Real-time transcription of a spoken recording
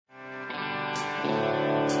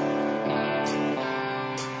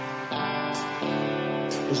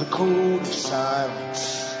There's a code of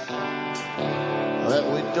silence that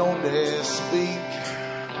we don't dare speak.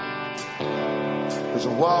 There's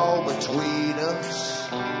a wall between us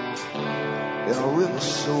and a river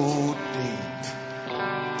so deep.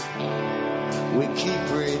 We keep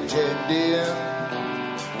pretending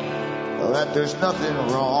that there's nothing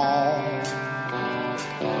wrong.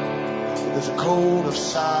 There's a code of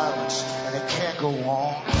silence and it can't go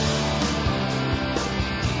on.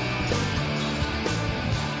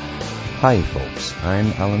 Hi folks,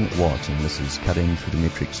 I'm Alan Watt and this is Cutting Through the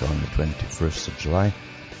Matrix on the 21st of July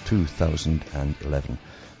 2011.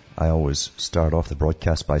 I always start off the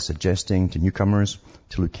broadcast by suggesting to newcomers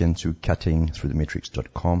to look into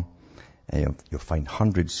cuttingthroughthematrix.com. You'll find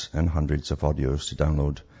hundreds and hundreds of audios to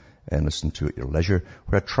download and listen to at your leisure,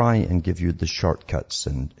 where I try and give you the shortcuts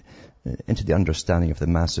and into the understanding of the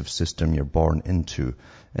massive system you're born into.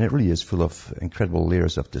 And it really is full of incredible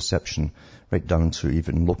layers of deception, right down to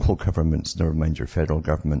even local governments, never mind your federal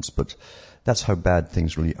governments. But that's how bad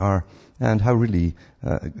things really are, and how really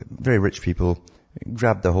very rich people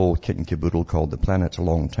grabbed the whole kit and caboodle called the planet a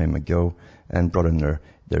long time ago and brought in their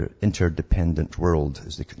interdependent world,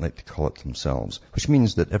 as they like to call it themselves, which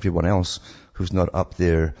means that everyone else who's not up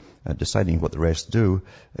there deciding what the rest do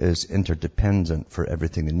is interdependent for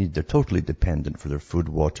everything they need. They're totally dependent for their food,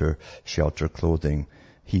 water, shelter, clothing,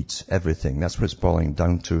 heat, everything. That's what it's boiling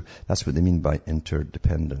down to. That's what they mean by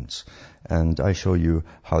interdependence. And I show you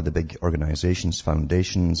how the big organizations,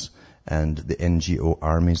 foundations, and the NGO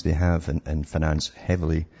armies they have and finance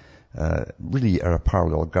heavily really are a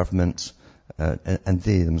parallel government. And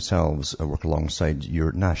they themselves work alongside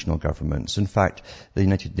your national governments. In fact, the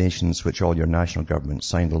United Nations, which all your national governments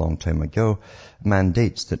signed a long time ago,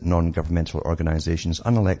 mandates that non-governmental organizations,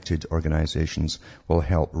 unelected organizations, will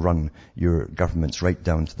help run your governments right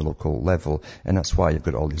down to the local level. And that's why you've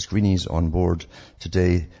got all these greenies on board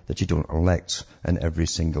today that you don't elect in every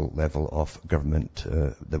single level of government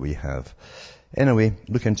that we have. Anyway,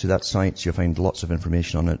 look into that site. You'll find lots of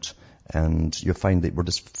information on it. And you'll find that we're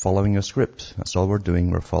just following a script. That's all we're doing.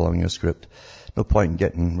 We're following a script. No point in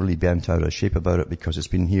getting really bent out of shape about it, because it's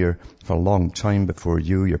been here for a long time before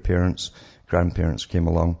you, your parents, grandparents came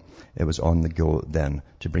along. It was on the go then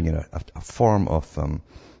to bring in a form of,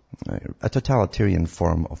 a totalitarian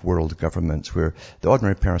form of world government where the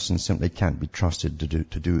ordinary person simply can't be trusted to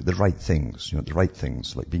do the right things, the right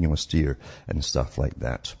things like being austere and stuff like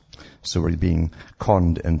that. So we're being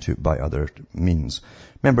conned into by other means.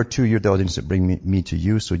 Remember, too, you're the audience that bring me to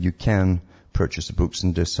you, so you can purchase the books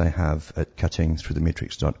and discs I have at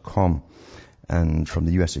cuttingthroughthematrix.com. And from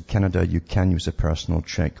the US or Canada, you can use a personal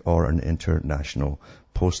check or an international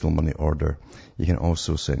postal money order. You can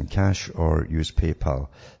also send cash or use PayPal.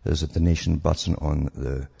 There's a donation button on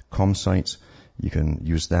the com site. You can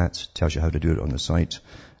use that. Tells you how to do it on the site.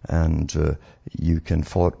 And you can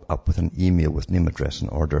follow it up with an email with name, address,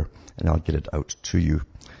 and order, and I'll get it out to you.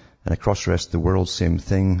 And across the rest of the world, same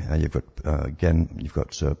thing. You've got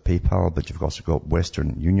PayPal, but you've also got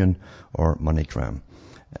Western Union or MoneyGram.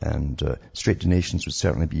 And straight donations would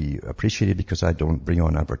certainly be appreciated, because I don't bring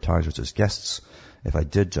on advertisers as guests. If I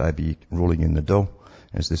did, I'd be rolling in the dough,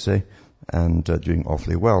 as they say, and doing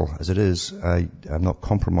awfully well. As it is, I'm not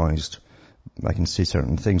compromised. I can say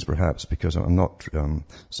certain things perhaps because I'm not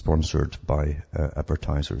sponsored by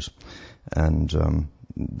advertisers. And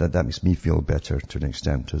that makes me feel better to an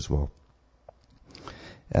extent as well.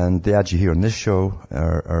 And the ads you hear on this show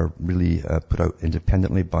are really put out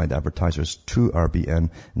independently by the advertisers to RBN,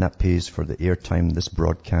 and that pays for the airtime, this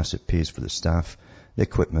broadcast. It pays for the staff, the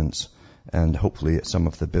equipment, and hopefully some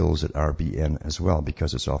of the bills at RBN as well,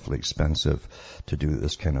 because it's awfully expensive to do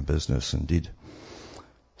this kind of business indeed.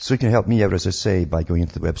 So you can help me out, as I say, by going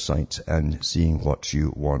into the website and seeing what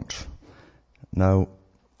you want. Now,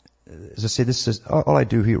 as I say, this is all I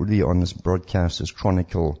do here really on this broadcast is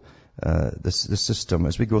chronicle the system.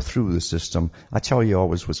 As we go through the system, I tell you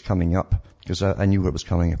always what's coming up, because I knew what was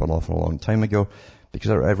coming up an awful long time ago, because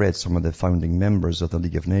I read some of the founding members of the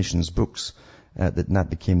League of Nations books that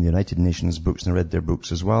became the United Nations books, and I read their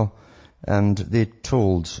books as well. And they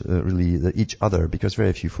told really that each other, because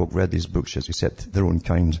very few folk read these books except their own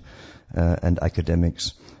kind and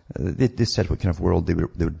academics, they said what kind of world they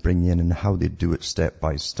would bring in and how they'd do it step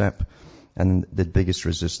by step. And the biggest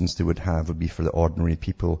resistance they would have would be for the ordinary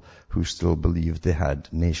people who still believed they had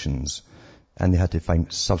nations. And they had to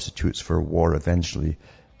find substitutes for war eventually.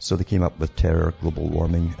 So they came up with terror, global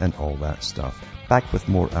warming, and all that stuff. Back with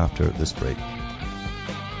more after this break.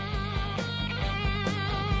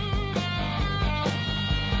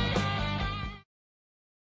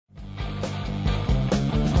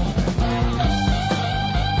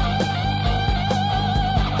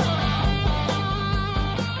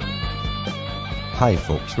 Hi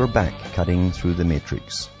folks, we're back cutting through the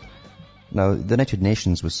matrix. Now, the United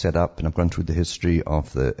Nations was set up, and I've gone through the history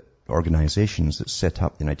of the organizations that set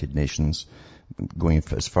up the United Nations, going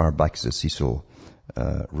as far back as the Cecil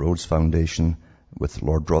Rhodes Foundation, with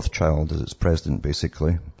Lord Rothschild as its president,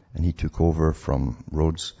 basically, and he took over from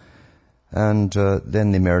Rhodes. And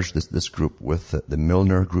then they merged this group with the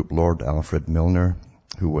Milner Group, Lord Alfred Milner,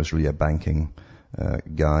 who was really a banking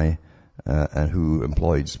guy, and who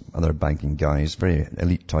employed other banking guys, very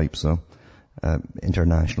elite types though,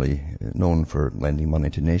 internationally known for lending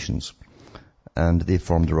money to nations. And they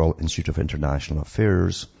formed the Royal Institute of International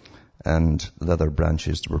Affairs, and the other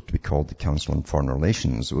branches were to be called the Council on Foreign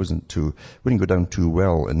Relations. It wouldn't go down too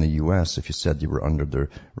well in the US if you said you were under the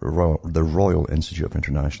Royal Institute of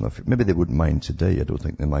International Affairs. Maybe they wouldn't mind today. I don't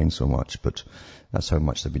think they mind so much, but that's how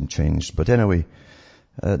much they've been changed. But anyway,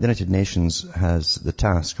 the United Nations has the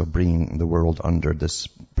task of bringing the world under this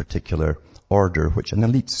particular order, which an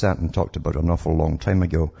elite sat and talked about an awful long time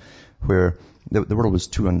ago, where the world was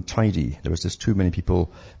too untidy. There was just too many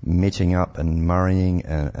people mating up and marrying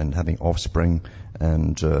and having offspring,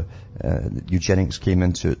 and eugenics came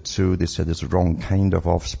into it too. They said there's the wrong kind of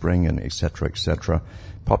offspring, and et cetera, et cetera.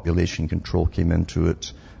 Population control came into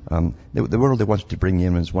it. The world they wanted to bring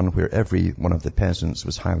in was one where every one of the peasants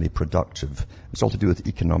was highly productive. It's all to do with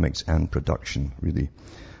economics and production, really.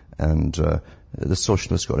 And the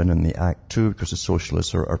socialists got in the act too, because the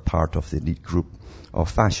socialists are part of the elite group of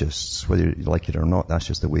fascists. Whether you like it or not, that's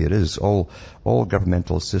just the way it is. All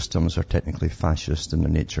governmental systems are technically fascist in their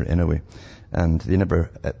nature anyway. And they never,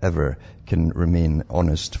 ever can remain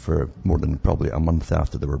honest for more than probably a month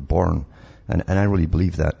after they were born. And I really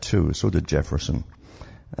believe that too. So did Jefferson.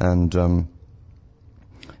 And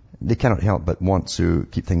they cannot help but want to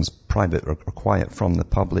keep things private or quiet from the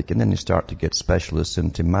public, and then they start to get specialists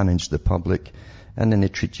in to manage the public, and then they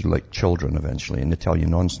treat you like children eventually, and they tell you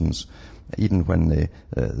nonsense. Even when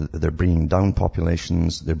they're bringing down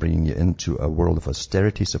populations, they're bringing you into a world of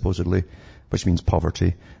austerity, supposedly, which means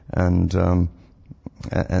poverty, and all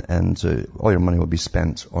your money will be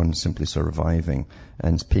spent on simply surviving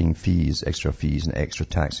and paying fees, extra fees and extra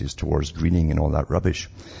taxes towards greening and all that rubbish.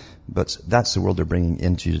 But that's the world they're bringing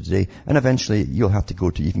into you today. And eventually you'll have to go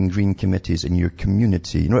to even green committees in your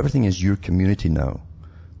community. You know, everything is your community now.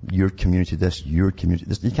 Your community this, your community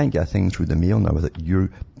this. You can't get a thing through the mail now without you're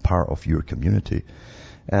part of your community.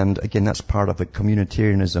 And again, that's part of it.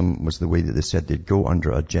 Communitarianism was the way that they said they'd go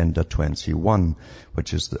under Agenda 21,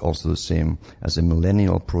 which is also the same as the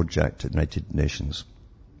Millennial Project at the United Nations.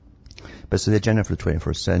 But it's the agenda for the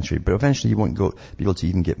 21st century. But eventually you won't be able to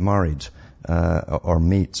even get married or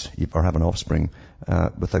mate or have an offspring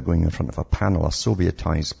without going in front of a panel, a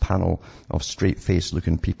Sovietized panel of straight-faced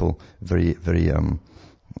looking people, very, very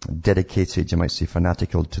dedicated, you might say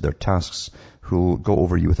fanatical to their tasks, who'll go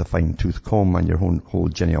over you with a fine-tooth comb and your whole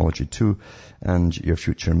genealogy too, and your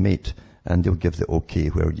future mate, and they'll give the okay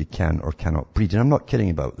where you can or cannot breed. And I'm not kidding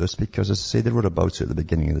about this, because as I say, they wrote about it at the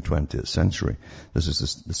beginning of the 20th century. This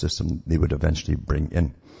is the system they would eventually bring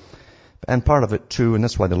in. And part of it too, and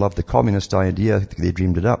that's why they love the communist idea, they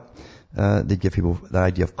dreamed it up, they'd give people the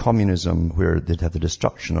idea of communism, where they'd have the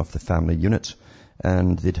destruction of the family unit,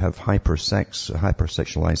 and they'd have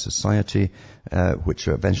hypersexualized society, which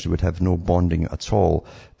eventually would have no bonding at all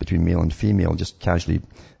between male and female, just casually,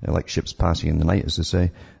 like ships passing in the night, as they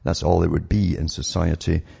say. That's all there would be in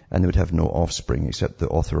society, and they would have no offspring except the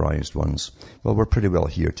authorized ones. Well, we're pretty well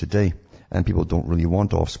here today, and people don't really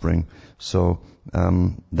want offspring, so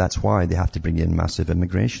that's why they have to bring in massive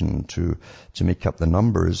immigration to make up the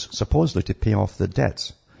numbers, supposedly to pay off the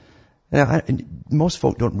debt. Now, most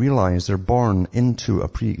folk don't realize they're born into a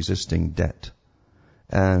pre-existing debt.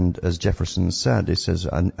 And as Jefferson said, he says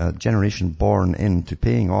a generation born into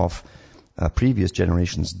paying off a previous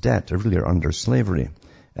generation's debt really are under slavery.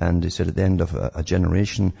 And he said at the end of a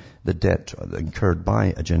generation, the debt incurred by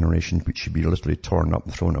a generation which should be literally torn up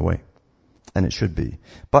and thrown away. And it should be.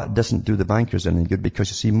 But it doesn't do the bankers any good, because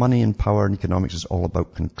you see, money and power and economics is all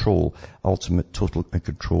about control, ultimate total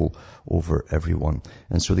control over everyone.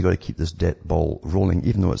 And so they've got to keep this debt ball rolling,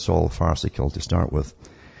 even though it's all farcical to start with.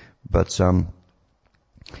 But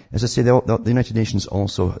as I say, the United Nations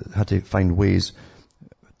also had to find ways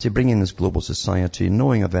to bring in this global society,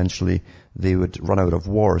 knowing eventually they would run out of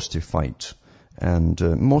wars to fight. And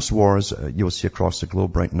most wars you'll see across the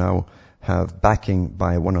globe right now have backing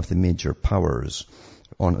by one of the major powers,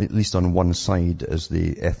 at least on one side as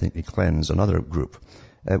they ethnically cleanse another group.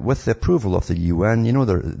 With the approval of the UN, you know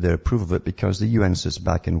they approve of it because the UN sits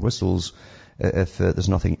back and whistles if there's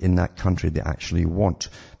nothing in that country they actually want,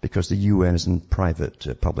 because the UN is in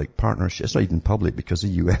private-public partnership. It's not even public because the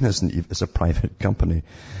UN it's a private company.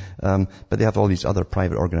 But they have all these other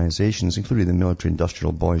private organizations, including the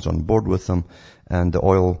military-industrial boys on board with them, and the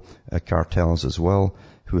oil cartels as well,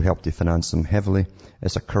 who help to finance them heavily.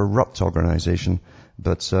 It's a corrupt organization,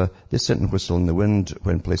 but they sit and whistle in the wind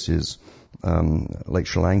when places like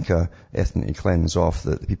Sri Lanka ethnically cleanse off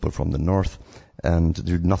the people from the north and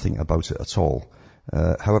do nothing about it at all.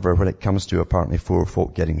 However, when it comes to apparently 4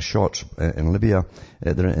 folk getting shot in Libya,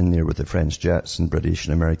 they're in there with the French jets and British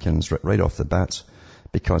and Americans right off the bat,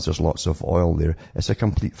 because there's lots of oil there. It's a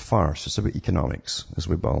complete farce. It's about economics, as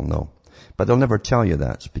we all know. But they'll never tell you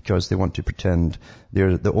that, because they want to pretend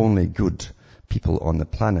they're the only good people on the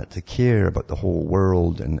planet to care about the whole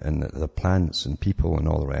world and the plants and people and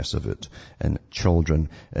all the rest of it, and children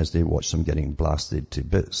as they watch them getting blasted to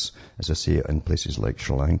bits, as I say, in places like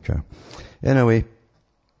Sri Lanka. Anyway,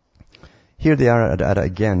 here they are at it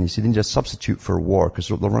again. You see, they need a substitute for war, because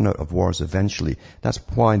they'll run out of wars eventually. That's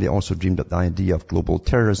why they also dreamed up the idea of global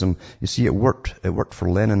terrorism. You see, it worked. It worked for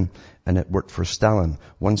Lenin, and it worked for Stalin.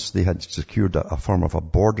 Once they had secured a form of a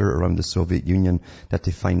border around the Soviet Union, they had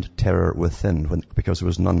to find terror within, because there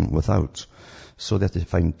was none without. So they had to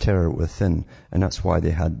find terror within, and that's why they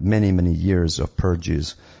had many, many years of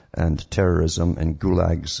purges and terrorism and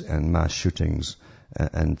gulags and mass shootings.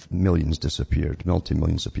 And millions disappeared,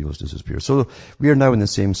 multi-millions of people disappeared. So we are now in the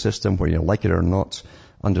same system, where you like it or not,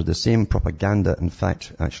 under the same propaganda. In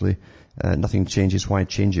fact, actually, nothing changes. Why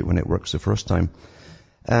change it when it works the first time?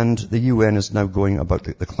 And the UN is now going about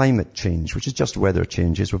the climate change, which is just weather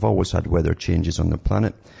changes. We've always had weather changes on the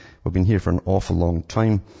planet. We've been here for an awful long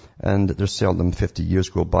time, and there's seldom 50 years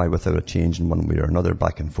go by without a change in one way or another,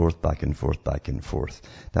 back and forth, back and forth, back and forth.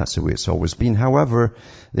 That's the way it's always been. However,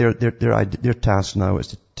 their task now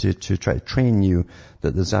is to try to train you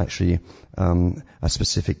that there's actually a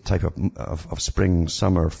specific type of spring,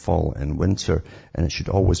 summer, fall, and winter, and it should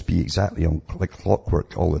always be exactly like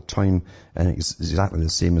clockwork all the time, and it's exactly the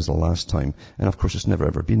same as the last time. And of course, it's never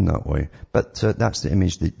ever been that way. But that's the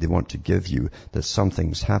image they want to give you, that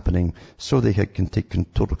something's happening, so they can take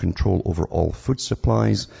total control over all food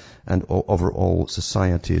supplies and over all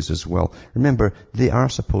societies as well. Remember, they are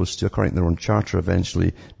supposed to, according to their own charter,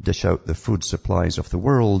 eventually dish out the food supplies of the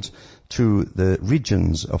world to the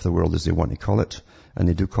regions of the world, as they want to call it, and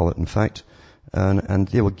they do call it, in fact, and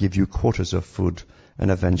they will give you quotas of food.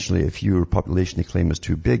 And eventually, if your population they claim is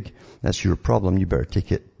too big, that's your problem. You better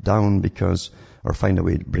take it down, or find a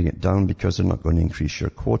way to bring it down, because they're not going to increase your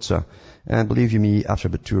quota. And believe you me, after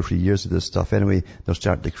about 2 or 3 years of this stuff anyway, they'll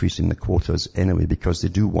start decreasing the quotas anyway, because they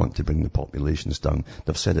do want to bring the populations down.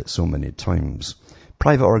 They've said it so many times.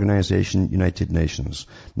 Private organization, United Nations.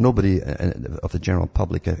 Nobody of the general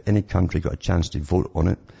public of any country got a chance to vote on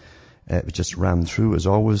it. It just ran through as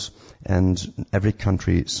always, and every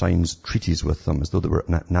country signs treaties with them as though they were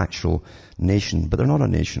an actual nation. But they're not a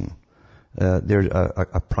nation. They're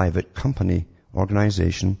a private company,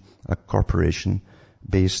 organization, a corporation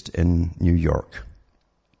based in New York.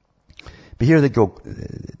 But here they go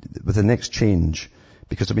with the next change,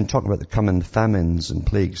 because I've been talking about the coming famines and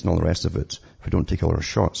plagues and all the rest of it if we don't take all our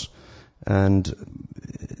shots. And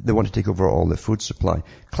they want to take over all the food supply.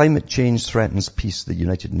 Climate change threatens peace, the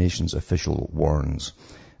United Nations official warns.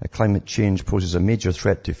 Climate change poses a major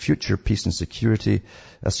threat to future peace and security,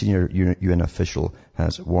 a senior UN official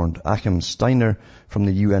has warned. Achim Steiner from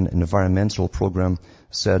the UN Environmental Programme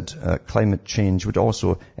said climate change would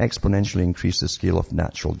also exponentially increase the scale of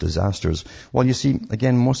natural disasters. Well, you see,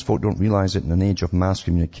 again, most folk don't realize it in an age of mass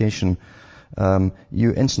communication.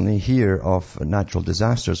 You instantly hear of natural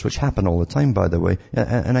disasters, which happen all the time, by the way,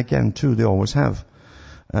 and again, too, they always have.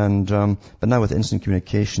 And but now with instant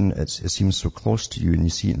communication, it seems so close to you, and you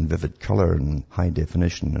see it in vivid color and high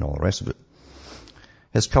definition and all the rest of it.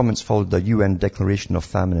 His comments followed the UN declaration of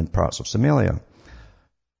famine in parts of Somalia.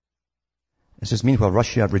 It says, meanwhile,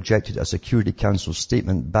 Russia rejected a Security Council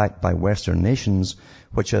statement backed by Western nations,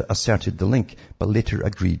 which asserted the link, but later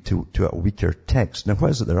agreed to a weaker text. Now,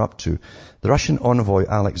 what is it they're up to? The Russian envoy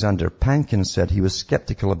Alexander Pankin said he was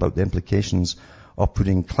skeptical about the implications of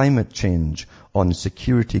putting climate change on the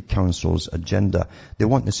Security Council's agenda. They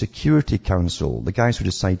want the Security Council, the guys who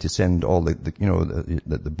decide to send all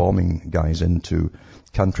the bombing guys into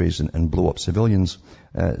countries and blow up civilians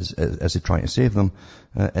as they try to save them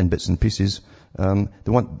in bits and pieces.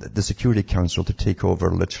 They want the Security Council to take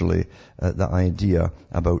over literally the idea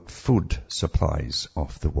about food supplies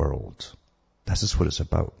of the world. This is what it's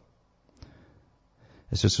about.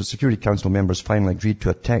 It says the Security Council members finally agreed to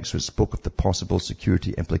a text which spoke of the possible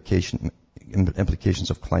security implications implications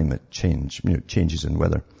of climate change, changes in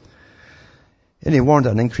weather. And he warned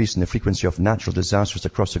that an increase in the frequency of natural disasters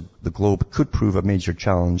across the globe could prove a major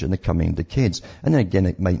challenge in the coming decades. And then again,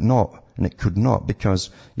 it might not, and it could not, because,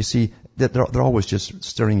 you see, they're always just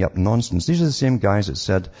stirring up nonsense. These are the same guys that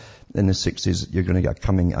said in the 60s you're going to get a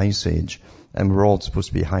coming ice age, and we're all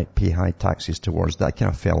supposed to pay high taxes towards that.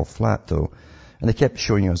 Kind of fell flat, though. And they kept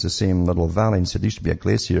showing us the same little valley and said there used to be a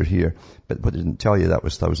glacier here, but they didn't tell you that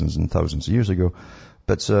was thousands and thousands of years ago.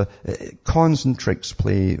 But cons and tricks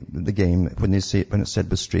play the game when it's said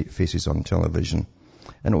with straight faces on television.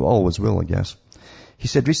 And it always will, I guess. He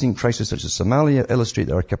said recent crises such as Somalia illustrate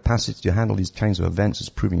that our capacity to handle these kinds of events is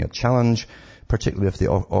proving a challenge, particularly if they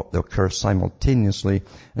occur simultaneously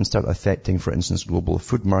and start affecting, for instance, global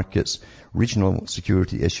food markets, regional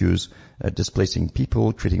security issues, displacing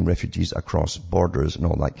people, creating refugees across borders, and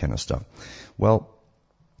all that kind of stuff. Well,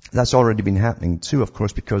 that's already been happening too, of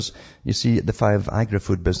course, because you see the 5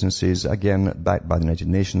 agri-food businesses, again, backed by the United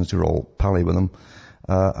Nations, who are all pally with them,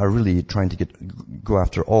 are really trying to go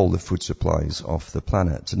after all the food supplies of the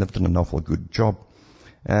planet. And they've done an awful good job.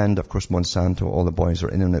 And, of course, Monsanto, all the boys are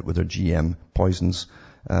in on it with their GM poisons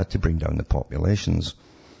to bring down the populations.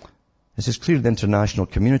 This is clearly the international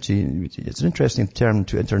community. It's an interesting term,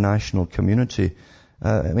 to international community.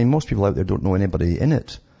 I mean, most people out there don't know anybody in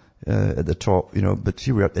it at the top, but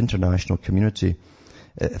here we are at the international community.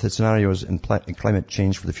 If the scenarios in climate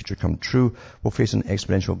change for the future come true, we'll face an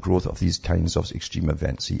exponential growth of these kinds of extreme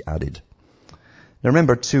events, he added. Now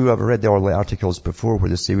remember too, I've read all the articles before where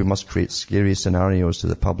they say we must create scary scenarios so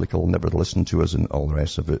the public will never listen to us and all the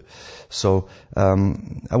rest of it. So,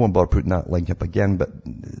 I won't bother putting that link up again, but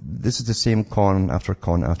this is the same con after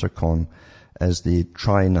con after con as they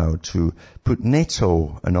try now to put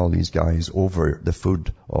NATO and all these guys over the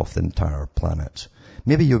food of the entire planet.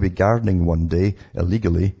 Maybe you'll be gardening one day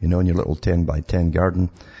illegally, in your little 10 by 10 garden,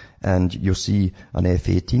 and you'll see an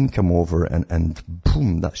F-18 come over and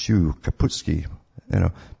boom, that's you, Kaputski,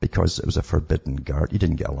 because it was a forbidden garden. You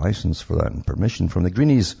didn't get a license for that and permission from the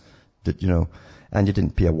Greenies, and you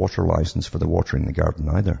didn't pay a water license for the water in the garden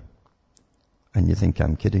either. And you think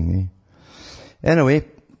I'm kidding me? Anyway,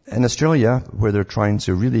 in Australia, where they're trying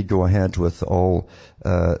to really go ahead with all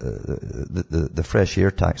the fresh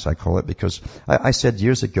air tax, I call it, because I said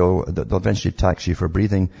years ago that they'll eventually tax you for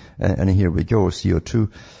breathing, and here we go, CO2.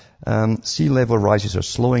 Sea level rises are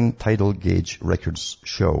slowing, tidal gauge records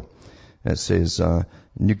show. It says,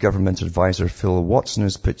 new government advisor Phil Watson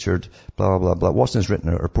is pictured, blah, blah, blah. Watson has written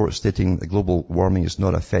a report stating that global warming is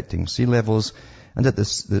not affecting sea levels, and that the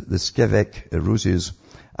Skivek erosives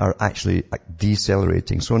are actually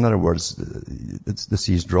decelerating. So in other words, the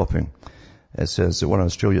sea is dropping. It says that one of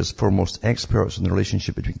Australia's foremost experts in the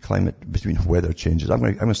relationship between weather changes. I'm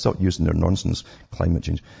going to stop using their nonsense, climate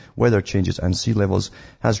change. Weather changes and sea levels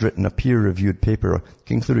has written a peer-reviewed paper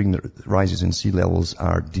concluding that rises in sea levels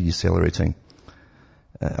are decelerating.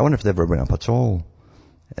 I wonder if they ever went up at all.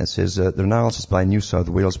 It says the analysis by New South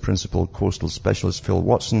Wales principal coastal specialist Phil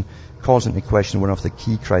Watson calls into question one of the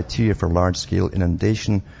key criteria for large-scale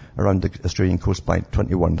inundation around the Australian coast by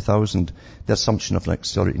 21,000, the assumption of an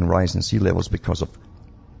accelerating rise in sea levels because of,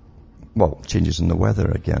 changes in the weather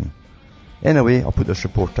again. Anyway, I'll put this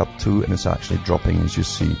report up too, and it's actually dropping, as you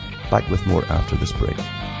see. Back with more after this break.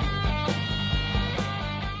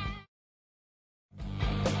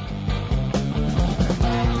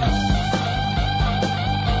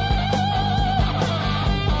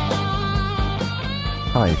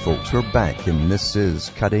 Hi folks, we're back and this is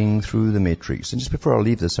Cutting Through the Matrix. And just before I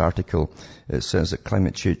leave this article, it says that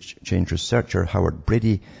climate change researcher Howard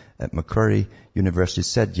Brady at Macquarie University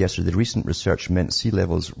said yesterday the recent research meant sea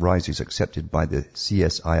levels rises accepted by the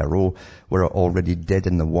CSIRO were already dead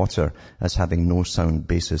in the water as having no sound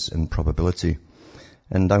basis in probability.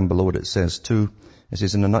 And down below it says too, it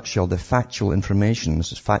says in a nutshell, the factual information,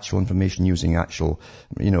 this is factual information using actual,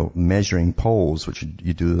 measuring poles, which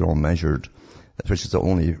you do, they're all measured, which is the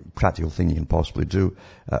only practical thing you can possibly do,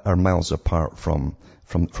 are miles apart from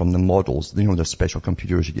the models. There's special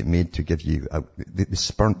computers you get made to give you,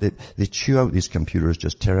 they chew out these computers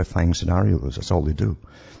just terrifying scenarios. That's all they do.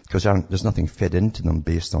 Because there's nothing fed into them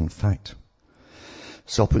based on fact.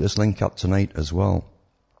 So I'll put this link up tonight as well.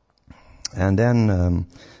 And then,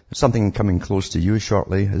 something coming close to you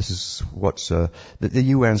shortly. This is what's, the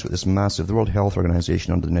UN's got this massive, the World Health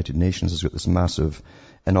Organization under the United Nations has got this massive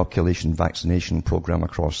inoculation vaccination program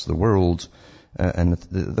across the world. And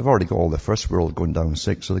they've already got all the first world going down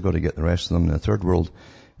sick, so they've got to get the rest of them in the third world.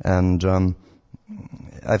 And,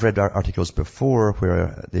 I've read articles before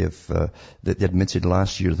where they admitted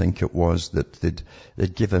last year, I think it was, that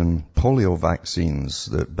they'd given polio vaccines,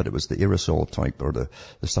 but it was the aerosol type, or the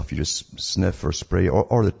stuff you just sniff or spray,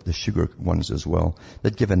 or the sugar ones as well.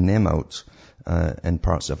 They'd given them out in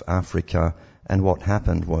parts of Africa, and what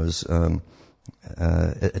happened was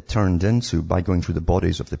it turned into, by going through the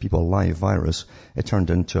bodies of the people, live virus, it turned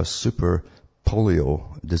into a super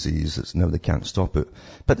polio disease. Now they can't stop it.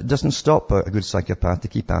 But it doesn't stop a good psychopath to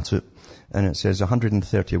keep at it. And it says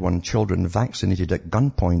 131 children vaccinated at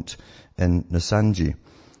gunpoint in Nsanji.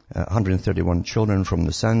 131 children from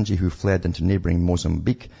Nsanji who fled into neighboring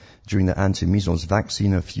Mozambique during the anti-measles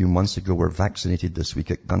vaccine a few months ago were vaccinated this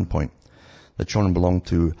week at gunpoint. The children belonged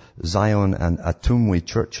to Zion and Atumwe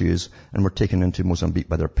churches and were taken into Mozambique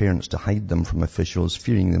by their parents to hide them from officials,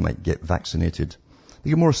 fearing they might get vaccinated. They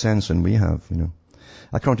get more sense than we have, you know.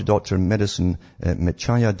 According to Dr. Medicine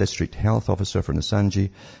Michaya, District Health Officer for Nsanji,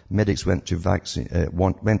 medics went to vaccine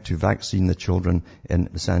the children in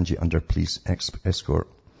Nsanji under police escort.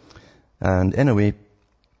 And anyway,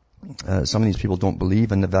 some of these people don't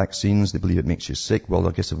believe in the vaccines. They believe it makes you sick. Well,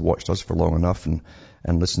 I guess they've watched us for long enough and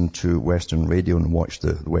listened to Western radio and watched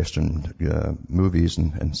the Western movies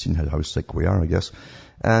and seen how sick we are, I guess.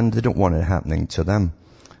 And they don't want it happening to them.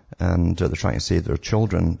 And they're trying to save their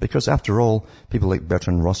children. Because after all, people like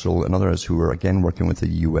Bertrand Russell and others who are again working with the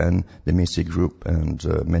UN, the Macy Group and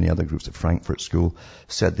many other groups at Frankfurt School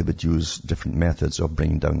said they would use different methods of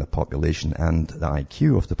bringing down the population and the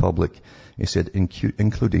IQ of the public. He said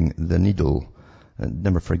including the needle.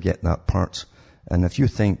 Never forget that part. And if you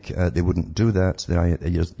think they wouldn't do that,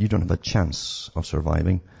 you don't have a chance of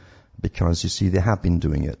surviving. Because you see, they have been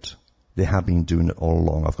doing it. They have been doing it all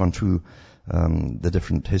along. I've gone through the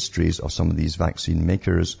different histories of some of these vaccine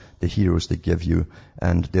makers, the heroes they give you,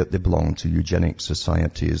 and they belong to eugenic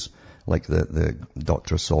societies, like the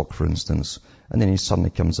Dr. Salk, for instance. And then he suddenly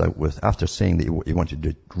comes out with, after saying that he wanted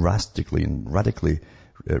to drastically and radically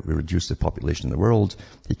reduce the population in the world,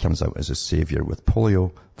 he comes out as a savior with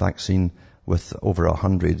polio vaccine, with over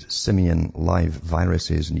 100 simian live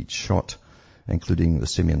viruses in each shot, including the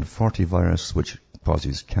simian 40 virus, which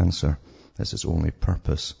causes cancer. That's its only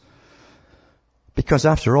purpose. Because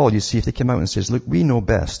after all, you see, if they come out and says, look, we know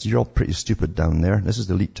best, you're all pretty stupid down there. This is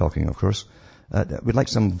the elite talking, of course. We'd like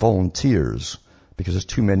some volunteers, because there's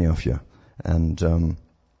too many of you. And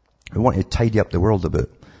we want to tidy up the world a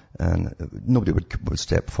bit. And nobody would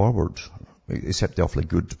step forward, except the awfully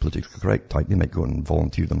good politically correct type. They might go and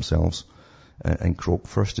volunteer themselves and croak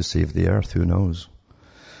first to save the earth. Who knows?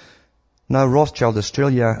 Now, Rothschild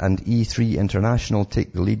Australia and E3 International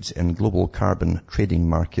take the leads in global carbon trading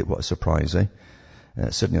market. What a surprise, eh?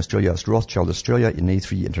 Sydney, Australia, Rothschild Australia and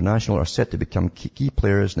E3 International are set to become key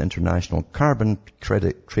players in the international carbon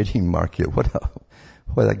credit trading market.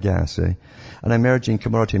 What a gas, eh? An emerging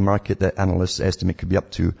commodity market that analysts estimate could be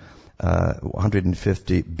up to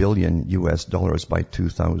 $150 billion by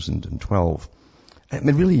 2012. I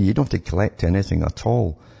mean, really, you don't have to collect anything at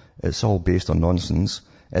all. It's all based on nonsense.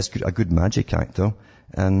 It's a good magic act, though.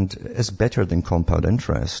 And it's better than compound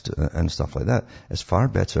interest and stuff like that. It's far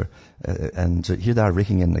better. And here they are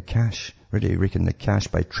raking in the cash, really raking the cash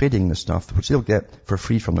by trading the stuff, which they'll get for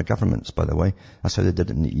free from the governments, by the way. That's how they did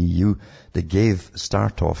it in the EU. They gave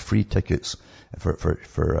start-off free tickets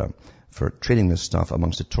for trading this stuff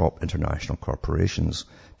amongst the top international corporations,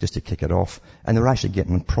 just to kick it off. And they're actually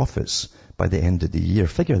getting profits by the end of the year.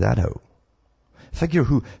 Figure that out. Figure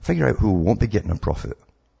out who won't be getting a profit.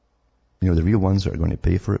 You know, the real ones that are going to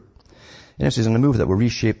pay for it. And it says, in a move that will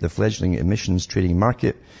reshape the fledgling emissions trading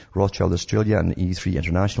market, Rothschild Australia and E3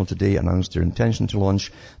 International today announced their intention to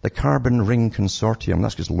launch the Carbon Ring Consortium.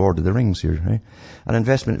 That's just Lord of the Rings here, right? An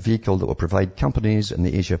investment vehicle that will provide companies in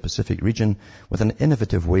the Asia-Pacific region with an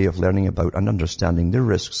innovative way of learning about and understanding their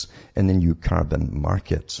risks in the new carbon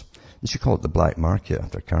market. They should call it the black market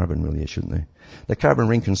after carbon, really, shouldn't they? The Carbon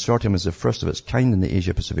Ring Consortium is the first of its kind in the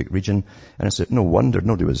Asia-Pacific region, and it's no wonder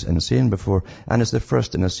nobody was insane before, and is the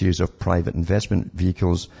first in a series of private investment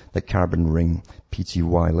vehicles that Carbon Ring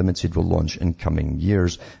Pty Limited will launch in coming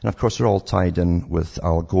years. And of course, they're all tied in with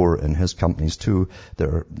Al Gore and his companies too.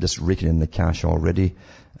 They're just raking in the cash already.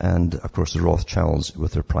 And of course, the Rothschilds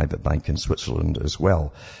with their private bank in Switzerland as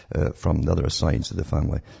well, from the other sides of the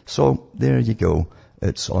family. So there you go.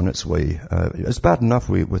 It's on its way. It's bad enough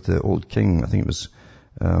with the old king. I think it was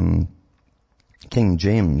King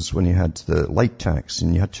James, when he had the light tax,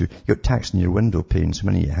 and you got taxed in your window panes, how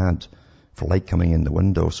many you had for light coming in the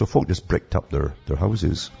window. So folk just bricked up their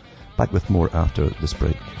houses. Back with more after this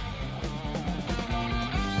break.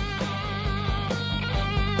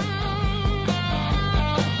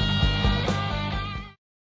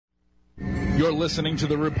 You're listening to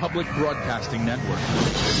the Republic Broadcasting Network.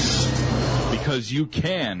 Because you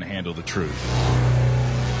can handle the truth.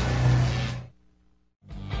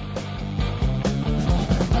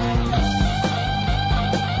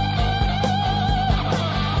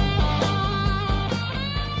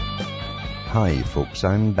 Hi folks,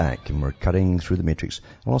 I'm back and we're cutting through the matrix.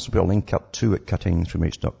 I'll also put a link up too at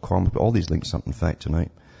cuttingthroughmatrix.com. I'll put all these links up in fact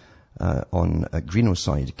tonight on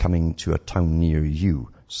Greenoside, coming to a town near you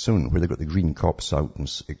soon, where they've got the green cops out and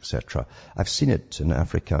etc. I've seen it in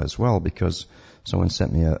Africa as well, because someone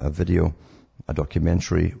sent me a video, a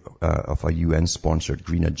documentary of a UN-sponsored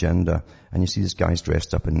green agenda, and you see these guys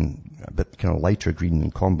dressed up in a bit kind of lighter green than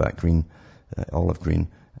combat green, olive green,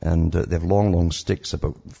 and they have long, long sticks,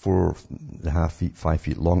 about 4.5 feet, 5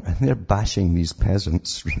 feet long, and they're bashing these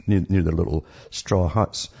peasants near their little straw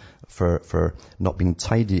huts for not being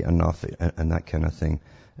tidy enough and that kind of thing.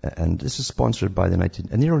 And this is sponsored by the United,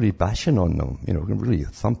 and they're really bashing on them, really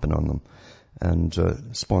thumping on them, and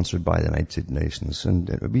sponsored by the United Nations. And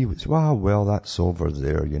we would say, well, that's over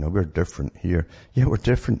there, we're different here. Yeah, we're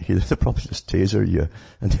different here. They'll probably just taser you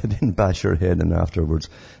and then bash your head in afterwards.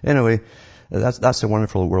 Anyway, that's a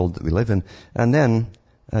wonderful world that we live in. And then,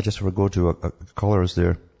 just before we go to a callers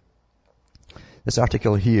there, this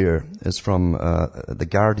article here is from The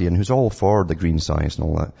Guardian, who's all for the green science and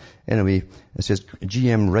all that. Anyway, it says,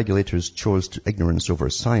 GM regulators chose ignorance over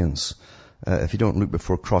science. If you don't look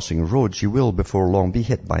before crossing roads, you will before long be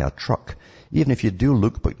hit by a truck. Even if you do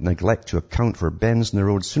look but neglect to account for bends in the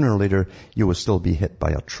road, sooner or later you will still be hit by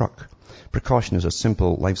a truck. Precaution is a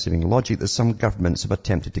simple life-saving logic that some governments have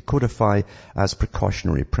attempted to codify as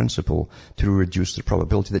precautionary principle to reduce the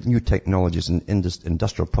probability that new technologies and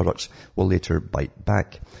industrial products will later bite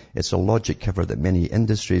back. It's a logic, however, that many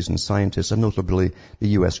industries and scientists, and notably the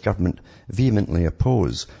US government, vehemently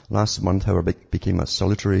oppose. Last month, however, it became a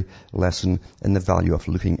salutary lesson in the value of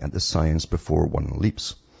looking at the science before one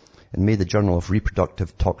leaps. In May, the Journal of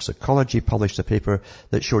Reproductive Toxicology published a paper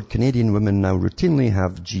that showed Canadian women now routinely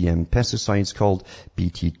have GM pesticides called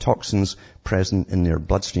Bt toxins present in their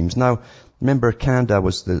bloodstreams. Now, remember, Canada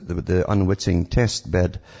was the unwitting test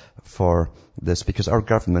bed for this, because our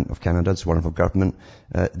government of Canada, it's a wonderful government,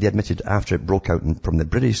 they admitted after it broke out from the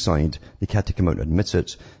British side, they had to come out and admit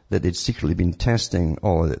it, that they'd secretly been testing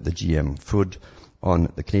all of the GM food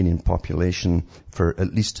on the Canadian population for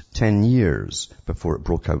at least 10 years before it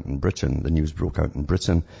broke out in Britain. The news broke out in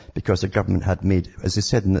Britain because the government had made, as they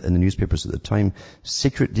said in the newspapers at the time,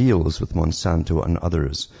 secret deals with Monsanto and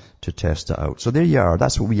others to test it out. So there you are.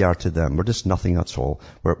 That's what we are to them. We're just nothing at all.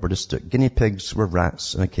 We're just guinea pigs. We're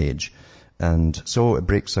rats in a cage. And so it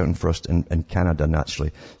breaks out first in Canada,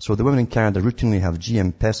 naturally. So the women in Canada routinely have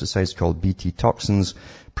GM pesticides called Bt toxins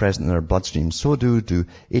present in their bloodstream. So do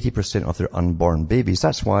 80% of their unborn babies.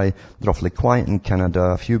 That's why they're awfully quiet in Canada.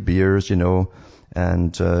 A few beers,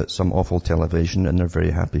 and some awful television, and they're very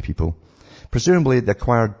happy people. Presumably, they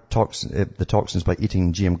acquired the toxins by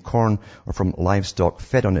eating GM corn or from livestock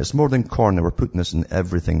fed on it. It's more than corn. They were putting this in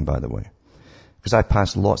everything, by the way. Because I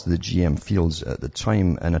passed lots of the GM fields at the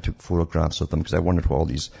time, and I took photographs of them because I wondered what all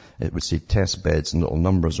these, it would say test beds and little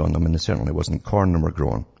numbers on them, and it certainly wasn't corn they were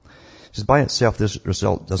growing. It says, by itself, this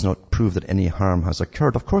result does not prove that any harm has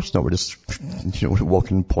occurred. Of course not. We're just,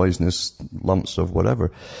 walking poisonous lumps of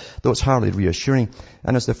whatever. Though it's hardly reassuring,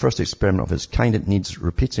 and as the first experiment of its kind, it needs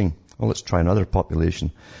repeating. Well, let's try another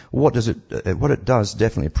population. What it does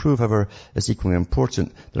definitely prove, however, is equally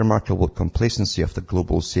important, the remarkable complacency of the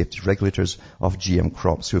global safety regulators of GM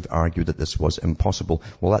crops who have argued that this was impossible.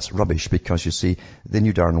 Well, that's rubbish, because you see, they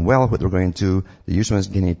knew darn well what they were going to do. They used them as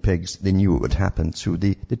guinea pigs. They knew it would happen. So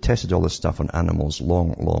they tested all this stuff on animals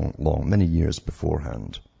many years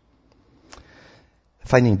beforehand.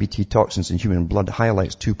 Finding Bt toxins in human blood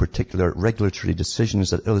highlights two particular regulatory decisions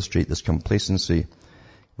that illustrate this complacency.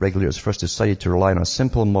 Regulators first decided to rely on a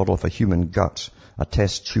simple model of a human gut, a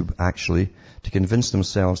test tube actually, to convince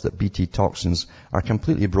themselves that Bt toxins are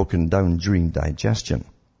completely broken down during digestion.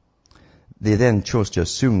 They then chose to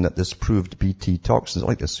assume that this proved Bt toxins, I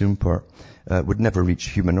like the assume part, would never reach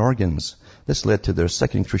human organs. This led to their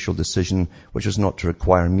second crucial decision, which was not to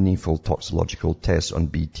require meaningful toxicological tests on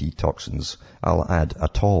Bt toxins. I'll add,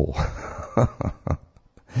 at all.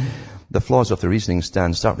 The flaws of the reasoning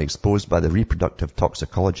stand starkly exposed by the reproductive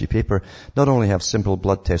toxicology paper. Not only have simple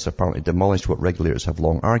blood tests apparently demolished what regulators have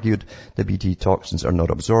long argued, the Bt toxins are not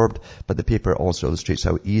absorbed, but the paper also illustrates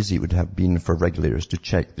how easy it would have been for regulators to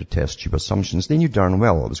check their test tube assumptions. They knew darn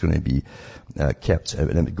well it was going to be kept and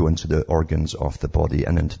it would go into the organs of the body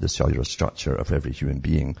and into the cellular structure of every human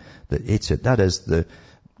being that eats it. That's the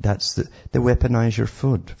weaponize your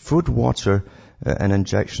food. Food, water, and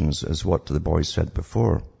injections is what the boys said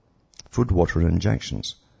before. Food, water, and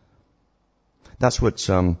injections. That's what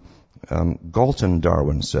Galton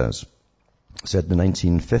Darwin said in the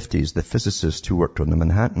 1950s, the physicist who worked on the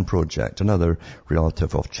Manhattan Project, another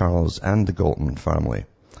relative of Charles and the Galton family.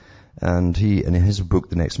 And he, in his book,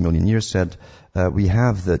 The Next Million Years, said, we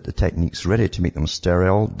have the techniques ready to make them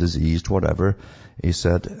sterile, diseased, whatever. He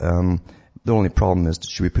said, the only problem is,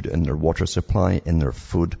 should we put it in their water supply, in their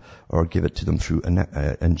food, or give it to them through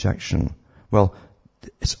an injection? Well,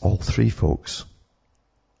 it's all three, folks.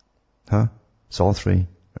 Huh? It's all three.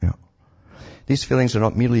 Yeah. These feelings are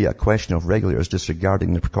not merely a question of regulators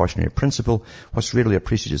disregarding the precautionary principle. What's rarely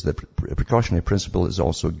appreciated is that the precautionary principle is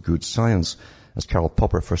also good science. As Karl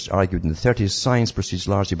Popper first argued in the 30s, science proceeds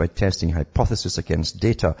largely by testing hypothesis against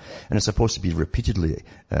data, and is supposed to be repeatedly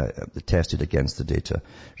tested against the data.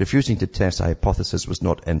 Refusing to test a hypothesis was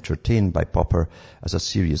not entertained by Popper as a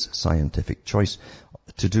serious scientific choice.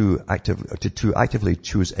 To actively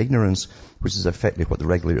choose ignorance, which is effectively what the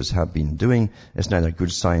regulators have been doing, is neither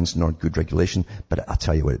good science nor good regulation, but I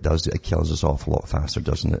tell you what it does, it kills us off a lot faster,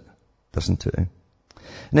 doesn't it? Doesn't it?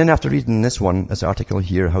 And then after reading this article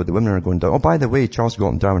here, how the women are going down. Oh, by the way, Charles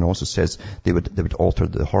Galton Darwin also says they would alter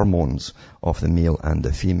the hormones of the male and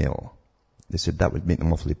the female. They said that would make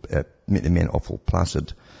them make the men awful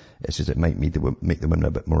placid. It says it might make the women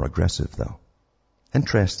a bit more aggressive, though.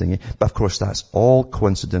 Interesting, eh? But of course, that's all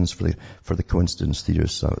coincidence for the coincidence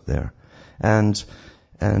theorists out there. And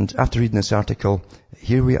after reading this article,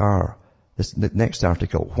 here we are. The next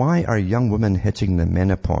article. Why are young women hitting the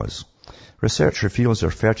menopause? Research reveals their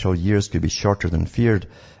fertile years could be shorter than feared,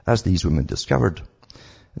 as these women discovered.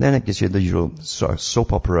 And then it gives you the usual sort of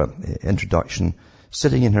soap opera introduction.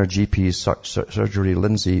 Sitting in her GP's surgery,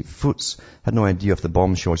 Lindsay Foots had no idea of the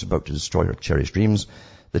bombshell was about to destroy her cherished dreams.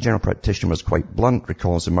 The general practitioner was quite blunt,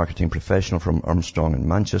 recalls a marketing professional from Armstrong in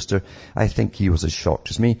Manchester. I think he was as shocked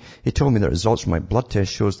as me. He told me that results from my blood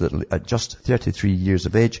test shows that at just 33 years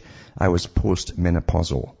of age, I was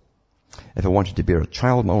post-menopausal. If I wanted to bear a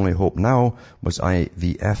child, my only hope now was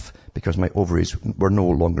IVF because my ovaries were no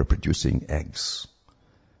longer producing eggs.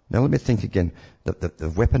 Now let me think again. They've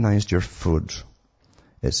weaponized your food.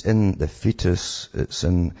 It's in the fetus.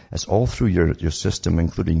 It's all through your system,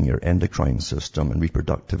 including your endocrine system and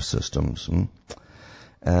reproductive systems.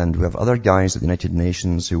 And we have other guys at the United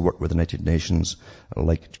Nations who work with the United Nations,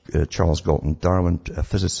 like Charles Galton Darwin, a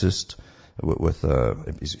physicist with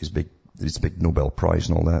his big Nobel Prize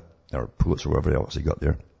and all that, or Pulitzer, or whatever else he got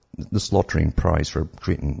there. The slaughtering prize for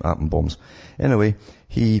creating atom bombs. Anyway,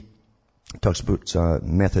 he talks about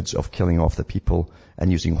methods of killing off the people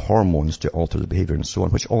and using hormones to alter the behavior and so on,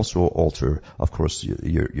 which also alter, of course,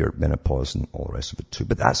 your menopause and all the rest of it too.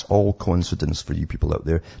 But that's all coincidence for you people out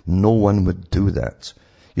there. No one would do that.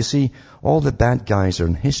 You see, all the bad guys are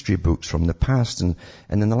in history books from the past, and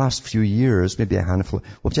in the last few years, maybe a handful,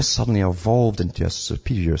 we've just suddenly evolved into a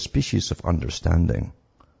superior species of understanding.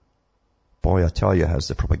 Boy, I tell you, has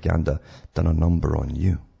the propaganda done a number on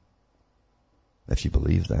you, if you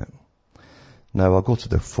believe that. Now, I'll go to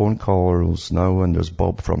the phone calls now, and there's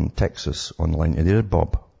Bob from Texas on the line. Are you there,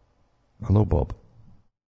 Bob? Hello, Bob.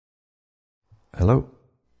 Hello?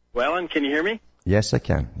 Well, and can you hear me? Yes, I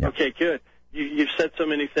can. Yep. Okay, good. You've said so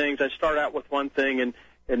many things. I start out with one thing, and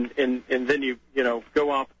then you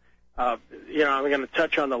go off. I'm going to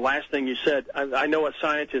touch on the last thing you said. I know a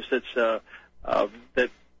scientist that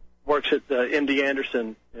works at MD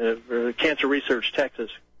Anderson, Cancer Research, Texas.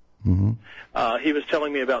 Mm-hmm. He was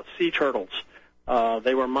telling me about sea turtles.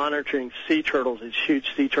 They were monitoring sea turtles, these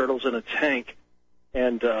huge sea turtles in a tank,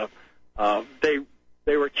 and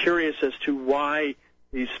they were curious as to why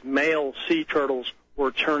these male sea turtles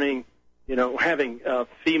were turning, having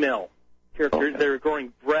female characters. They were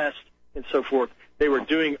growing breasts and so forth. They were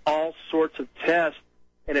doing all sorts of tests,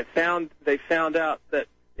 and they found out that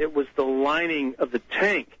it was the lining of the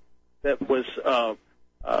tank that was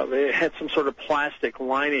it had some sort of plastic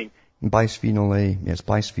lining. Bisphenol A, yes,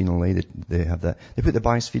 bisphenol A, they have that. They put the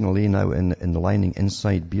bisphenol A now in the lining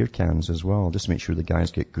inside beer cans as well, just to make sure the guys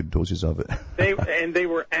get good doses of it. They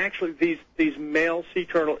were actually these male sea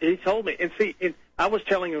turtles. He told me, and I was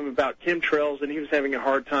telling him about chemtrails, and he was having a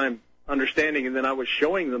hard time understanding, and then I was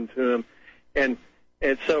showing them to him, and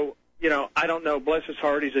so I don't know. Bless his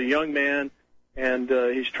heart, he's a young man, and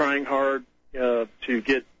he's trying hard to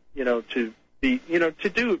get to be to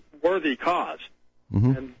do worthy cause.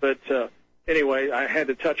 Mm-hmm. But anyway, I had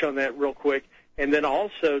to touch on that real quick. And then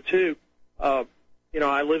also, too, I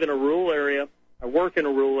live in a rural area. I work in a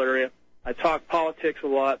rural area. I talk politics a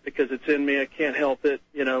lot because it's in me. I can't help it.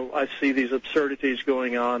 I see these absurdities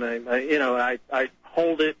going on. I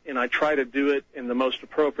hold it, and I try to do it in the most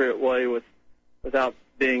appropriate way without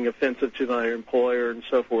being offensive to my employer and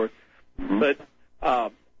so forth. Mm-hmm. But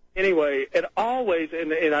anyway, it always,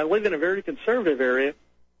 and I live in a very conservative area,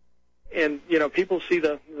 and, you know, people see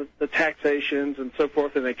the taxations and so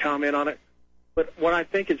forth, and they comment on it. But what I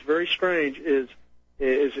think is very strange is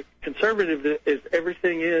conservative as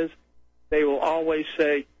everything is, they will always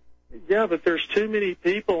say, yeah, but there's too many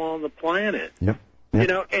people on the planet. Yep. You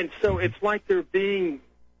know, and so it's like they're being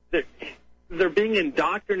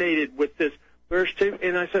indoctrinated with this. There's too,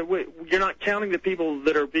 and I said, wait, you're not counting the people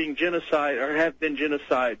that are being genocide or have been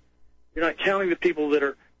genocide. You're not counting the people that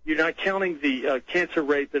are. You're not counting the cancer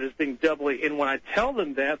rate that is being doubly. And when I tell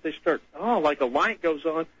them that, they start, like a light goes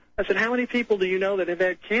on. I said, how many people do you know that have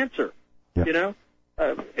had cancer? Yep. You know.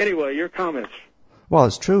 Anyway, your comments. Well,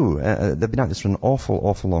 it's true. They've been at this for an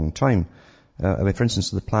awful long time. I mean, for instance,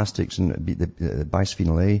 the plastics and the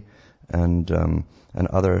bisphenol A and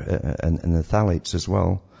other and the phthalates as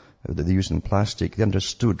well that they use in plastic. They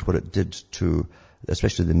understood what it did to,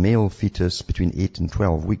 especially the male fetus between 8 and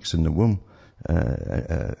 12 weeks in the womb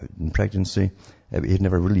in pregnancy. He'd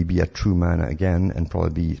never really be a true man again and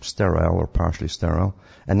probably be sterile or partially sterile.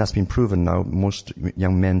 And that's been proven now. Most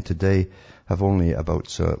young men today have only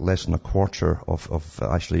about less than a quarter of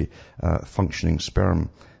actually functioning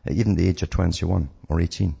sperm, even the age of 21 or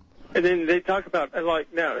 18. And then they talk about,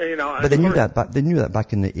 like, now, you know. But they knew that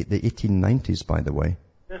back in the 1890s, by the way.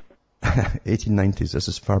 Yeah. 1890s, that's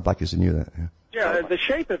as far back as they knew that. Yeah, The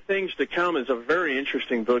Shape of Things to Come is a very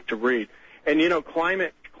interesting book to read. And, you know,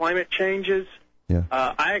 climate changes, yeah.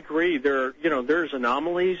 I agree. There's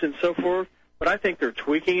anomalies and so forth, but I think they're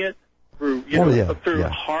tweaking it through, through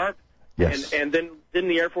HAARP. Yes. And then didn't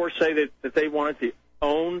the Air Force say that they wanted to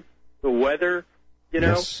own the weather, you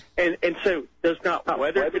know? Yes. And so does not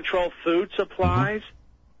weather control food supplies,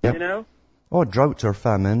 Yep. you know? Oh, drought or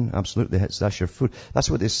famine, absolutely. That's your food. That's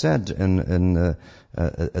what they said in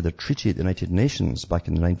the Treaty of the United Nations back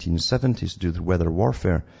in the 1970s to do with weather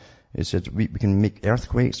warfare. It said we can make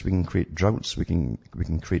earthquakes, we can create droughts, we can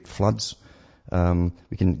create floods,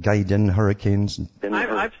 we can guide in hurricanes.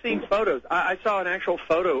 I've seen photos. I saw an actual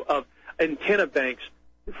photo of antenna banks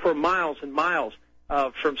for miles and miles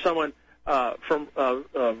from someone from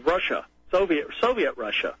Russia, Soviet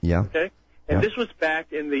Russia. Yeah. Okay. And this was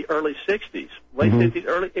back in the early 60s, late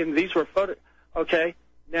 50s, and these were photos. Okay.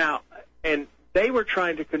 Now, and they were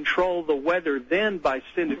trying to control the weather then by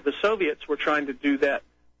sending, the Soviets were trying to do that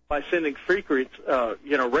by sending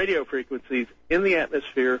radio frequencies in the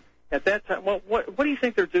atmosphere at that time. Well, what do you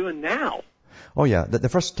think they're doing now? Oh, yeah. The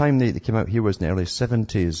first time they came out here was in the early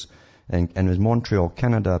 70s, and in Montreal,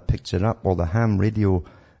 Canada picked it up. All the ham radio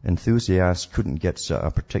enthusiasts couldn't get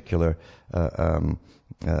a particular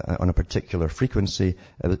on a particular frequency.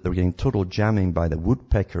 They were getting total jamming by the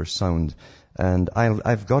woodpecker sound. And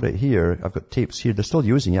I've got it here. I've got tapes here. They're still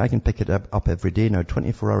using it. I can pick it up every day now,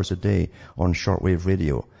 24 hours a day on shortwave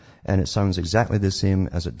radio. And it sounds exactly the same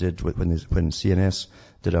as it did when CNS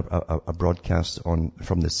did a broadcast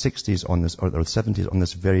from the 60s on this, or the 70s on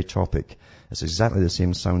this very topic. It's exactly the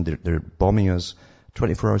same sound. They're bombing us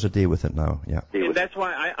 24 hours a day with it now. Yeah. And that's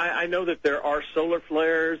why I know that there are solar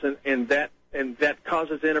flares and that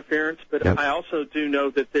causes interference, but Yep. I also do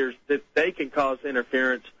know that they can cause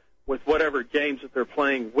interference with whatever games that they're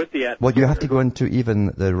playing with the atmosphere. Well, you have to go into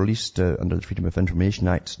even the released under the Freedom of Information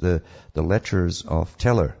Act, the letters of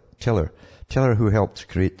Teller, who helped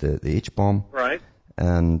create the H-bomb. Right.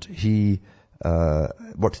 And he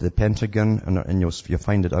worked at the Pentagon, and you'll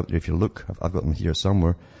find it out there if you look. I've got them here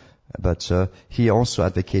somewhere. But he also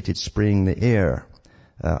advocated spraying the air,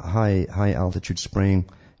 high altitude spraying,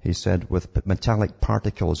 he said, with metallic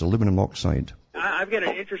particles, aluminum oxide. I've got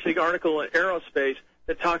an interesting article in Aerospace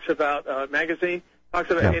that talks about magazine. Talks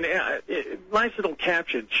about nice little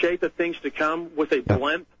caption, Shape of Things to Come, with a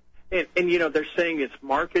blimp. And they're saying it's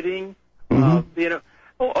marketing.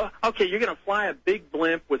 Okay, you're going to fly a big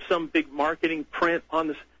blimp with some big marketing print on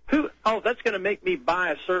this. That's going to make me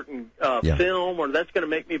buy a certain film, or that's going to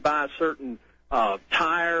make me buy a certain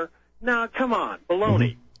tire. No, come on,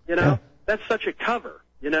 baloney. That's such a cover.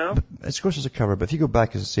 Of course it's a cover, but if you go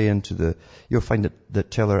back, as I say, you'll find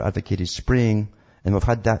that Teller advocated spraying, and we've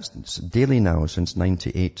had that daily now since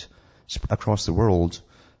 '98 across the world.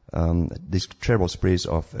 These terrible sprays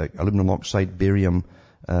of aluminum oxide, barium,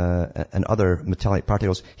 and other metallic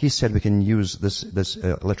particles. He said we can use this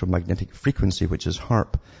electromagnetic frequency, which is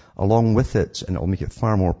HAARP, along with it, and it'll make it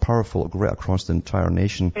far more powerful. It'll go right across the entire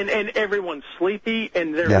nation. And everyone's sleepy,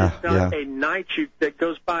 and there is not a night that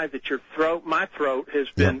goes by that my throat has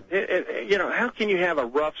been, how can you have a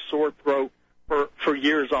rough, sore throat for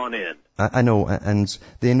years on end? I know, and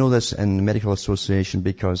they know this in the Medical Association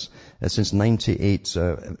because since 98,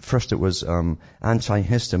 first it was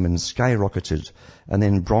antihistamines skyrocketed, and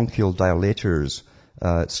then bronchial dilators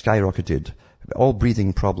skyrocketed, all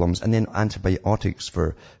breathing problems, and then antibiotics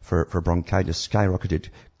for bronchitis skyrocketed.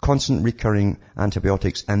 Constant recurring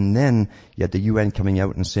antibiotics, and then you had the UN coming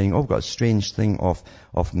out and saying, we've got a strange thing of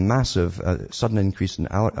massive sudden increase in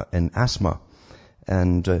asthma.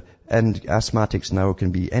 And asthmatics now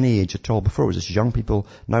can be any age at all. Before it was just young people.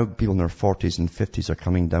 Now people in their 40s and 50s are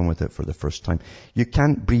coming down with it for the first time. You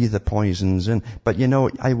can't breathe the poisons in. But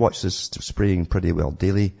I watch this spraying pretty well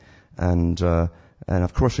daily. And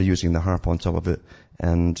of course they're using the HAARP on top of it.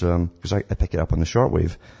 And, because I pick it up on the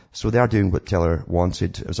shortwave. So they are doing what Teller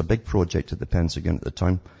wanted. It was a big project at the Pentagon at the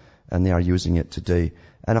time. And they are using it today.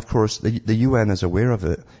 And of course, the UN is aware of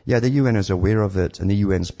it. Yeah, the UN is aware of it, and the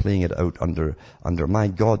UN's playing it out under, my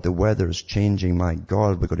God, the weather is changing, my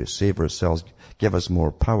God, we've got to save ourselves, give us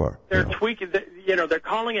more power. They're tweaking, they're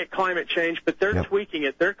calling it climate change, but they're tweaking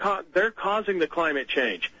it. They're causing the climate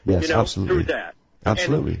change, yes, absolutely. Through that.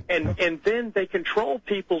 Absolutely. And then they control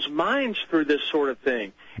people's minds through this sort of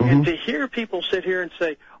thing. Mm-hmm. And to hear people sit here and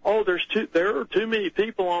say, there are too many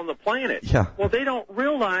people on the planet. Yeah. Well, they don't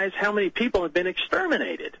realize how many people have been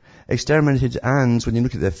exterminated. And when you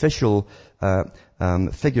look at the official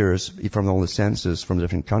figures from all the census from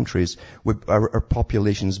different countries, our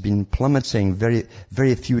population's been plummeting. Very,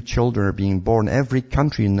 very few children are being born. Every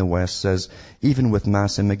country in the West says, even with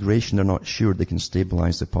mass immigration, they're not sure they can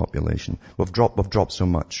stabilize the population. We've dropped so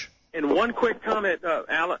much. And one quick comment,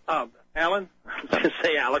 Alan. I was going to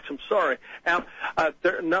say Alex. I'm sorry.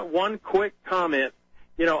 One quick comment.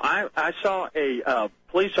 I saw a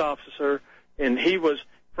police officer, and he was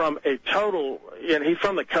from he's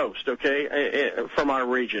from the coast, okay, from our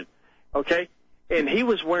region, okay, and he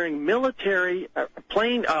was wearing military,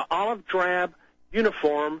 plain olive drab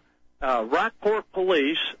uniform, Rockport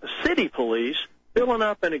police, city police, filling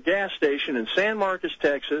up in a gas station in San Marcos,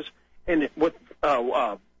 Texas, and with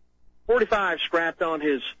 45 strapped on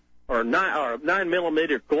his, or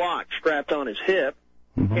 9mm Glock strapped on his hip,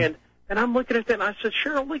 mm-hmm. and I'm looking at that, and I said,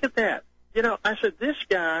 Cheryl, look at that. I said, this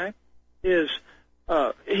guy is,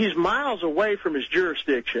 he's miles away from his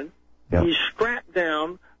jurisdiction. Yep. He's strapped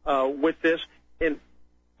down with this, and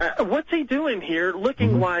what's he doing here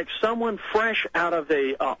looking mm-hmm. like someone fresh out of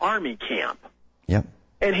a army camp? Yep.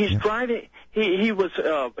 And he's driving, he was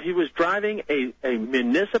driving a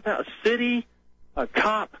municipal city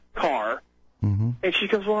cop car. Mm-hmm. And she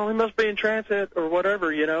goes, well, he must be in transit or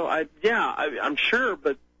whatever, I'm sure,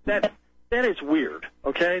 but that is weird,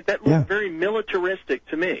 okay? That looks very militaristic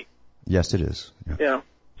to me. Yes, it is. Yeah.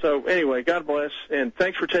 So anyway, God bless, and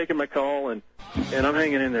thanks for taking my call, and I'm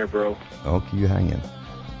hanging in there, bro. Okay, you hang in.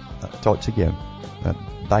 Talk to you again.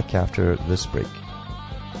 Back after this break.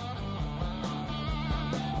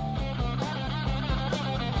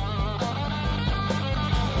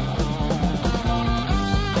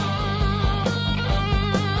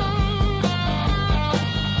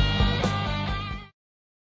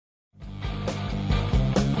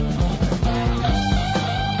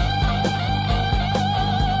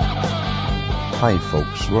 Hi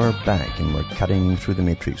folks, we're back and we're cutting through the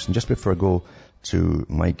matrix. And just before I go to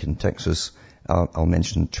Mike in Texas, I'll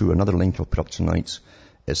mention another link I'll put up tonight.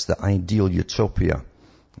 It's the ideal utopia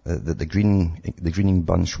that the greening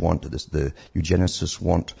bunch want, the eugenicists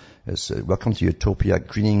want. It's welcome to utopia,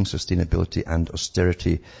 greening, sustainability and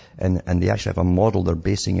austerity. And they actually have a model they're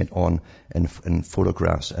basing it on in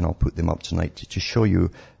photographs, and I'll put them up tonight to show you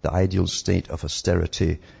the ideal state of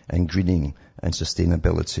austerity and greening and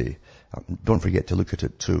sustainability. Don't forget to look at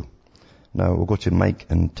it too. Now we'll go to Mike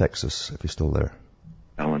in Texas, if he's still there.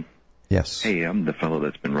 Alan? Yes. Hey, I'm the fellow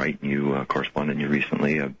that's been writing you, corresponding you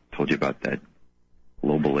recently. I told you about that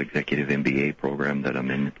Global Executive MBA program that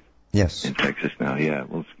I'm in. Yes. In Texas now. Yeah,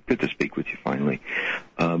 well, it's good to speak with you finally.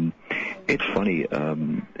 It's funny,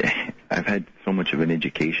 I've had so much of an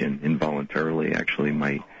education involuntarily. Actually,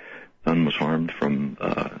 my son was harmed from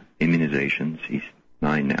immunizations. He's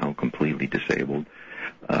 9 now, completely disabled.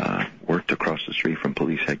 Worked across the street from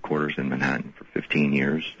police headquarters in Manhattan for 15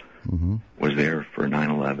 years. Mm-hmm. Was there for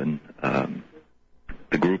 9/11.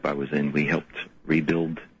 The group I was in, we helped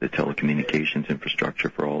rebuild the telecommunications infrastructure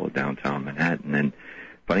for all of downtown Manhattan. And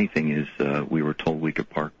funny thing is, we were told we could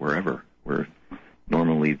park wherever. Where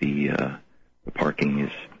normally the parking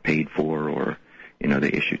is paid for, or they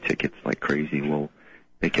issue tickets like crazy. Well,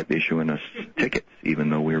 they kept issuing us tickets, even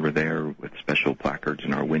though we were there with special placards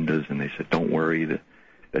in our windows. And they said, "Don't worry,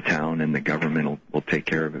 the town and the government will take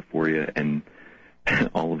care of it for you." And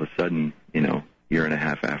all of a sudden, year and a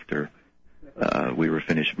half after, we were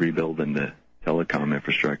finished rebuilding the telecom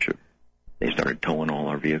infrastructure, they started towing all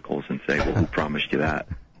our vehicles and saying, well, who promised you that?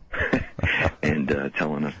 And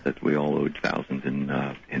telling us that we all owed thousands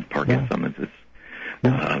in parking summonses.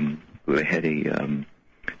 They had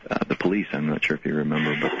the police, I'm not sure if you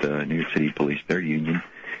remember, but the New York City Police, their union,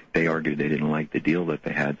 they argued they didn't like the deal that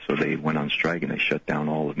they had, so they went on strike and they shut down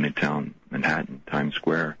all of Midtown Manhattan, Times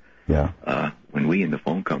Square. Yeah. When we in the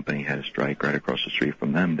phone company had a strike right across the street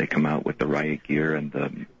from them, they come out with the riot gear and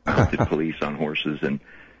the mounted police on horses and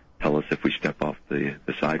tell us if we step off the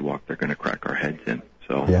sidewalk, they're going to crack our heads in.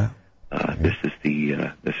 So this is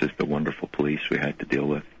the wonderful police we had to deal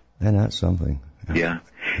with. And that's something. Yeah.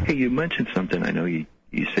 Hey, you mentioned something. I know you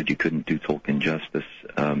said you couldn't do Tolkien justice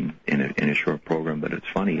in a short program, but it's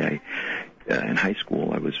funny. In high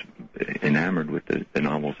school, I was enamored with the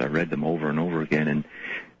novels. I read them over and over again, and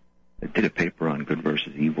I did a paper on good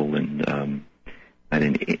versus evil, and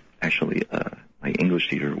actually my English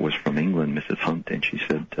teacher was from England, Mrs. Hunt, and she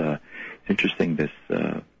said, it's interesting this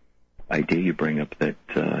idea you bring up that,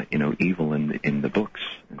 evil in the books,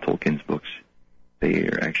 in Tolkien's books, they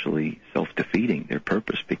are actually self-defeating their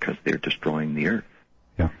purpose because they're destroying the earth.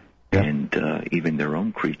 Yeah. And even their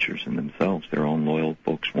own creatures and themselves, their own loyal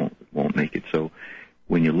folks won't make it. So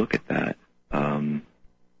when you look at that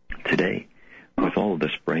today, with all of the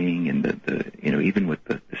spraying and the even with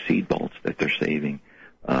the seed vaults that they're saving,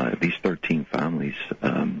 these 13 families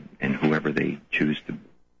and whoever they choose to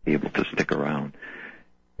be able to stick around,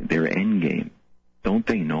 their end game, don't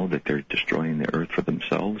they know that they're destroying the earth for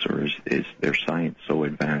themselves, or is their science so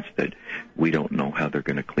advanced that we don't know how they're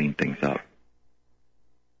going to clean things up?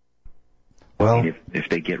 Well, I mean, if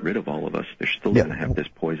they get rid of all of us, they're still going to have this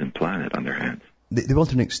poison planet on their hands. They will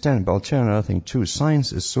to an extent, but I'll tell you another thing too.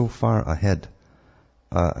 Science is so far ahead.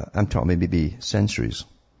 I'm talking maybe centuries,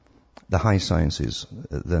 the high sciences,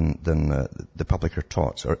 than the public are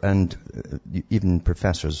taught, and even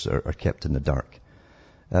professors are kept in the dark.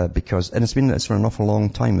 Because it's been for an awful long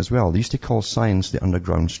time as well. They used to call science the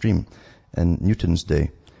underground stream in Newton's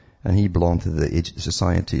day, and he belonged to the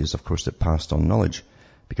societies, of course, that passed on knowledge,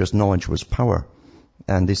 because knowledge was power.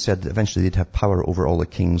 And they said that eventually they'd have power over all the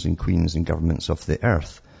kings and queens and governments of the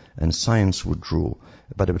earth, and science would rule,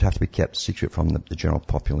 but it would have to be kept secret from the general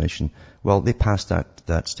population. Well, they passed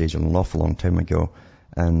that stage an awful long time ago,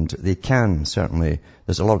 and they can certainly,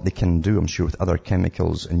 there's a lot they can do, I'm sure, with other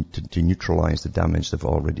chemicals and to neutralize the damage they've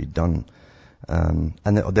already done.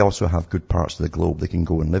 And they also have good parts of the globe they can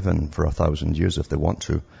go and live in for 1,000 years if they want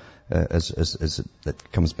to, as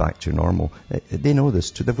it comes back to normal. They know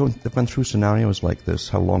this too. They've been through scenarios like this.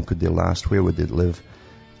 How long could they last? Where would they live?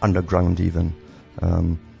 Underground even.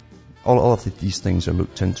 All of these things are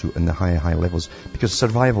looked into in the high levels, because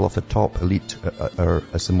survival of the top elite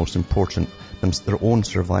is the most important. Their own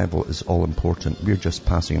survival is all important. We're just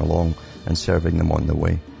passing along and serving them on the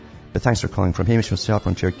way. But thanks for calling. From Hamish from Self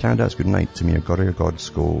Frontier, Canada, it's good night to me. God or your gods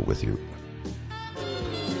go with you.